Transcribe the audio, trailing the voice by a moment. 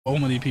So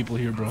many people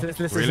here, bro.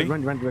 Listen, Really?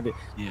 Randy.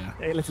 Yeah.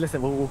 Hey,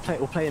 listen. We'll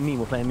play a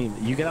meme.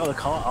 You get out of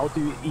the car. I'll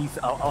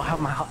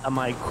have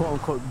my quote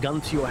unquote gun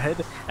to your head,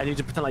 and you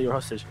just pretend like you're a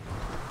hostage.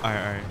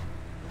 Alright.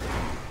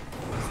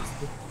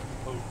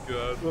 Oh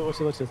god. Watch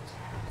this.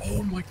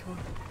 Oh my god.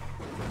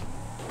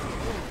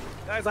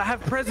 Guys, I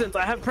have presents.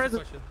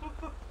 Buddha.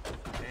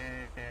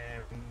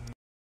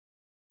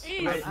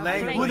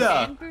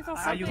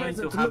 Are you going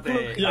to have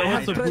a? Yeah,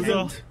 what's a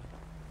Buddha?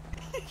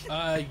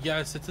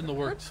 Yes, it's in the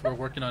works. We're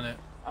working on it.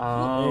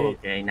 Oh,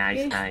 okay,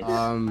 nice. I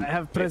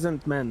have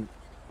present, man.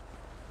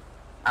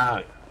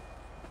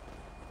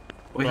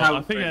 We Bro, have.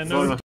 I think I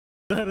know.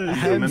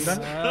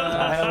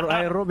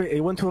 I rob it.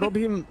 I want to rob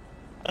him.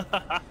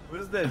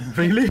 Who's this?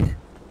 Really?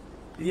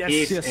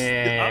 Yes.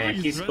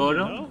 He's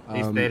Goro.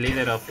 He's the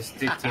leader of the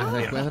street team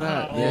here.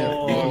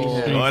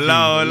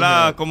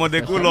 Hola, como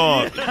de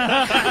culo.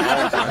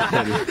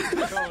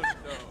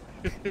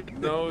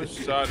 No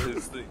shot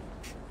his thing.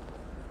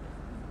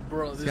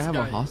 Bro, this Does he have a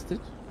guy.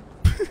 hostage?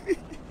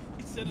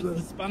 He said it's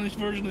the Spanish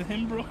version of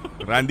him, bro.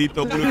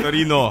 Randito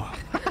Brutorino.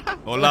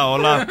 Hola.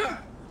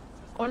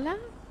 Hola.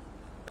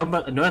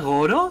 ¿No es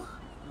Goro?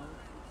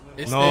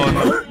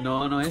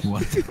 No es.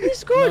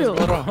 Es Goro.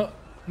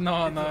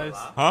 No, es.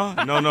 Huh?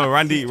 No,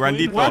 Randito.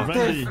 Randy.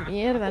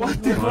 Mierda, no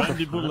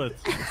Randy Bullet.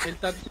 Él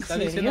está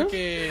diciendo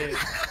que.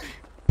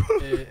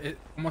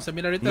 Como se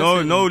mira ahorita.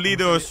 No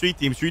leader of street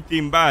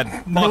team bad.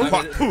 La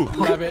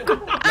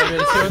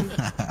versión.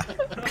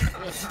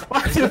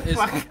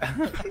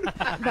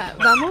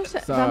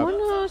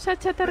 Vámonos a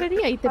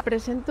chatarrería y te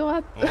presento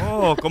a...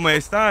 Oh, ¿cómo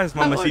estás,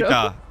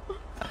 mamacita?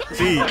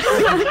 Sí.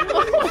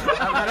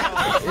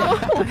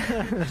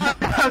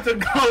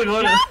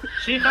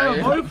 She have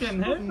a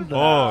boyfriend, huh?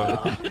 Oh.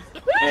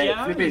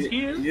 Flippy,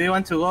 do you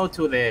want to go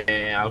to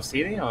the our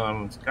city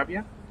or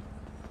Scrapia?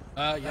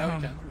 Yeah,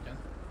 we can.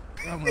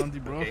 I'm Randy,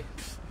 bro. Okay.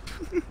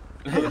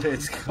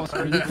 Let's go.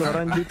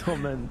 Randito,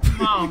 man.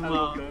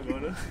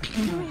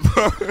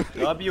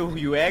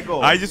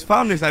 I just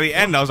found this at the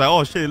end. I was like,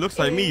 oh shit, it looks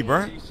like me,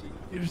 bro.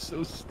 You're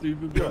so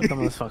stupid, bro.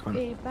 Dumb as fuck,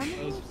 man.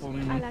 Vamos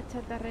a la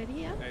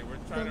chatarrería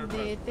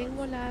donde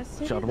tengo la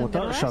serie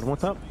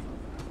Sharmuta.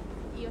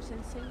 y os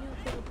enseño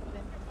todo por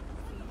dentro.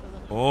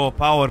 Oh,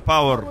 power.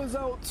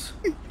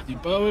 You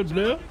power,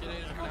 bro.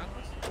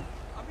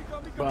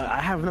 But I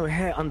have no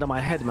hair under my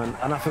head, man,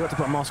 and I forgot to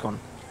put a mask on.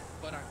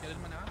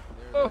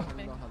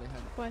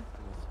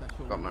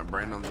 Got my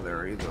brain on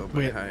there either.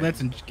 Wait,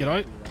 let's get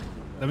out.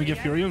 Let me get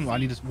Fury in. I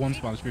need this one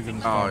Spanish speaker in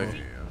this car. yeah.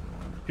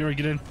 Fury,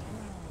 get in.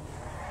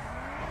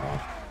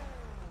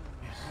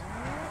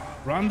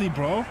 Randy,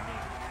 bro.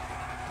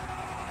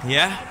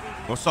 Yeah?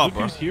 What's up, Look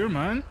bro? who's here,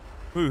 man.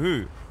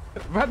 Who?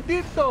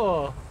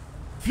 Randito!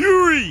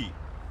 Fury!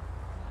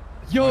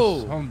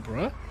 Yo! Son,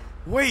 bro.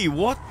 Wait,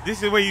 what?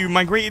 This is where you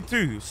migrated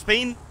to?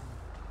 Spain?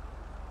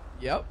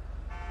 Yep.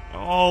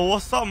 Oh,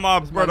 what's up, my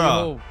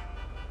brother?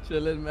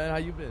 Chilling, man. How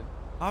you been?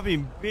 I've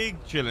been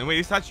big chilling. Wait,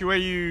 is that where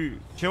you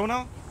chill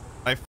now? Like